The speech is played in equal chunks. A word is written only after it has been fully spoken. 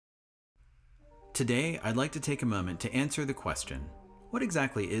Today, I'd like to take a moment to answer the question, what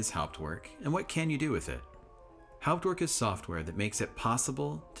exactly is Hauptwerk and what can you do with it? Hauptwerk is software that makes it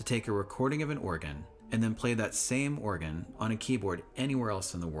possible to take a recording of an organ and then play that same organ on a keyboard anywhere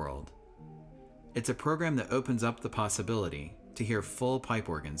else in the world. It's a program that opens up the possibility to hear full pipe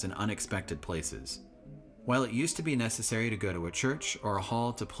organs in unexpected places. While it used to be necessary to go to a church or a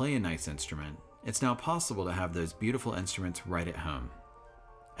hall to play a nice instrument, it's now possible to have those beautiful instruments right at home.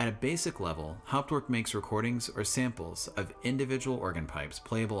 At a basic level, Hauptwerk makes recordings or samples of individual organ pipes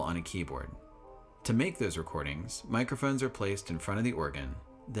playable on a keyboard. To make those recordings, microphones are placed in front of the organ,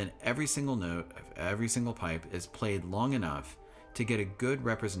 then every single note of every single pipe is played long enough to get a good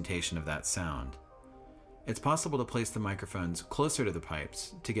representation of that sound. It's possible to place the microphones closer to the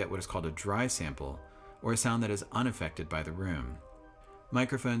pipes to get what is called a dry sample, or a sound that is unaffected by the room.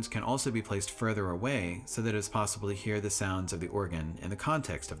 Microphones can also be placed further away so that it is possible to hear the sounds of the organ in the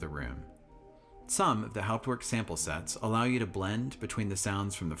context of the room. Some of the Hauptwerk sample sets allow you to blend between the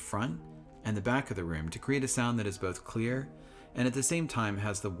sounds from the front and the back of the room to create a sound that is both clear and at the same time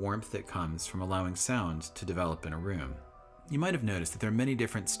has the warmth that comes from allowing sound to develop in a room. You might have noticed that there are many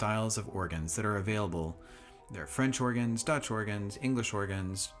different styles of organs that are available. There are French organs, Dutch organs, English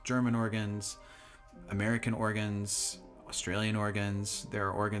organs, German organs, American organs, Australian organs. There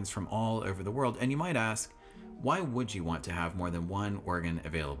are organs from all over the world, and you might ask, why would you want to have more than one organ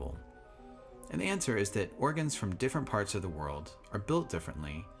available? And the answer is that organs from different parts of the world are built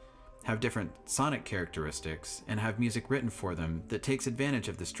differently, have different sonic characteristics, and have music written for them that takes advantage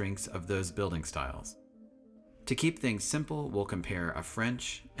of the strengths of those building styles. To keep things simple, we'll compare a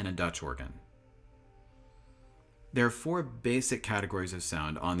French and a Dutch organ. There are 4 basic categories of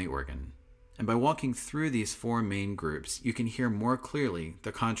sound on the organ, and by walking through these 4 main groups, you can hear more clearly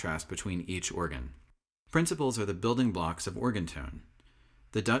the contrast between each organ. Principles are the building blocks of organ tone.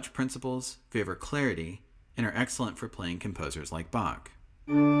 The Dutch principles favor clarity and are excellent for playing composers like Bach.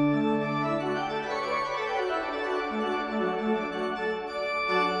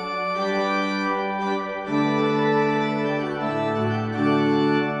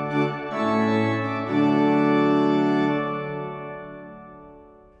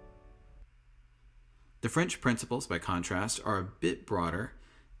 The French principles, by contrast, are a bit broader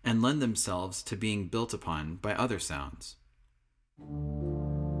and lend themselves to being built upon by other sounds.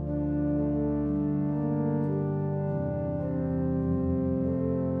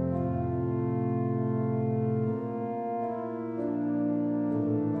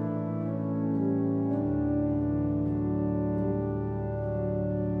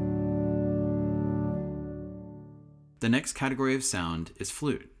 The next category of sound is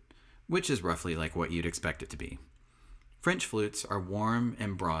flute, which is roughly like what you'd expect it to be. French flutes are warm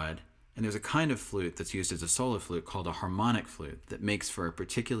and broad, and there's a kind of flute that's used as a solo flute called a harmonic flute that makes for a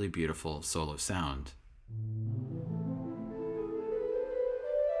particularly beautiful solo sound.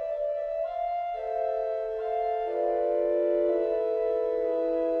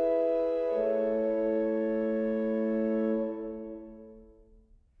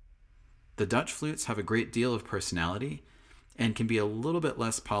 The Dutch flutes have a great deal of personality and can be a little bit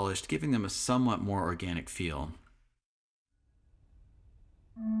less polished, giving them a somewhat more organic feel.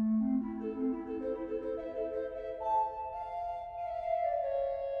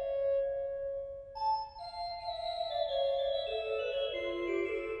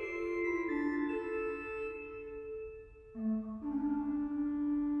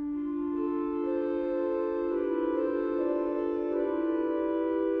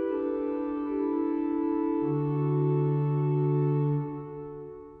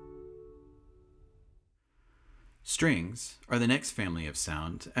 Strings are the next family of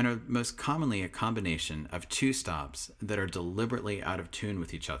sound and are most commonly a combination of 2 stops that are deliberately out of tune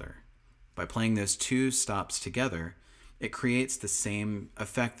with each other. By playing those 2 stops together, it creates the same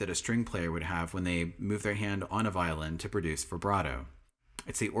effect that a string player would have when they move their hand on a violin to produce vibrato.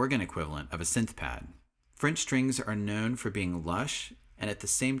 It's the organ equivalent of a synth pad. French strings are known for being lush and at the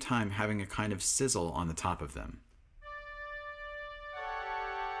same time having a kind of sizzle on the top of them.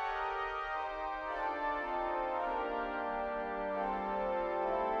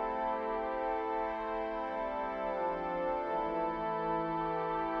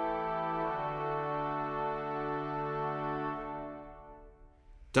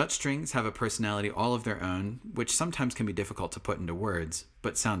 Dutch strings have a personality all of their own, which sometimes can be difficult to put into words,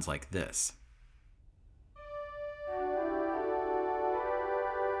 but sounds like this.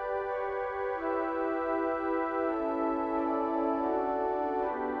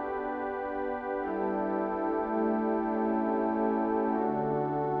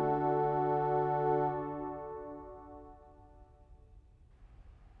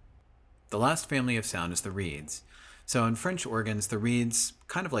 The last family of sound is the reeds. So in French organs, the reeds,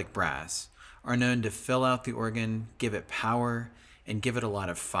 kind of like brass, are known to fill out the organ, give it power, and give it a lot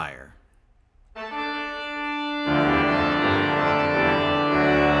of fire.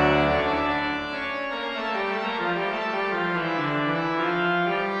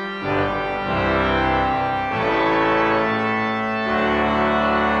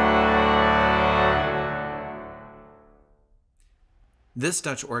 This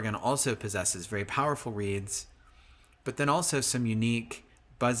Dutch organ also possesses very powerful reeds, but then also some unique,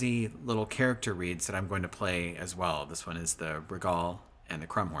 buzzy little character reeds that I'm going to play as well. This one is the regal and the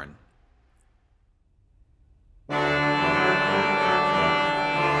crumhorn.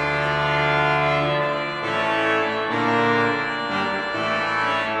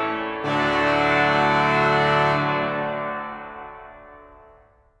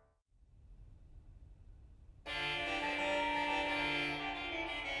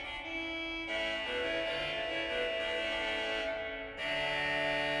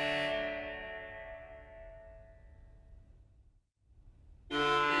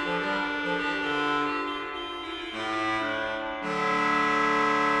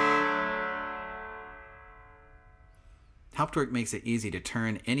 Hauptwerk makes it easy to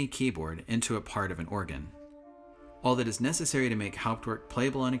turn any keyboard into a part of an organ. All that is necessary to make Hauptwerk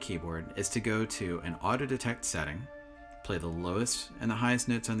playable on a keyboard is to go to an auto-detect setting, play the lowest and the highest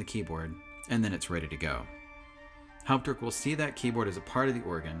notes on the keyboard, and then it's ready to go. Hauptwerk will see that keyboard as a part of the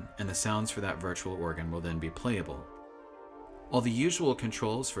organ, and the sounds for that virtual organ will then be playable. All the usual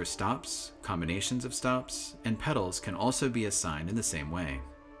controls for stops, combinations of stops, and pedals can also be assigned in the same way.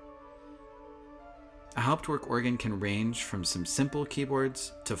 A Hauptwerk organ can range from some simple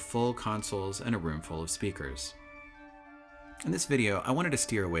keyboards to full consoles and a room full of speakers. In this video, I wanted to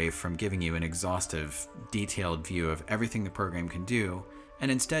steer away from giving you an exhaustive, detailed view of everything the program can do, and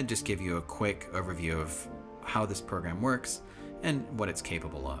instead just give you a quick overview of how this program works and what it's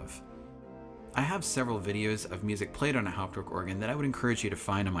capable of. I have several videos of music played on a Hauptwerk organ that I would encourage you to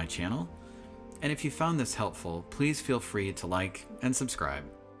find on my channel, and if you found this helpful, please feel free to like and subscribe.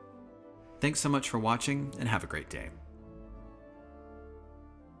 Thanks so much for watching, and have a great day.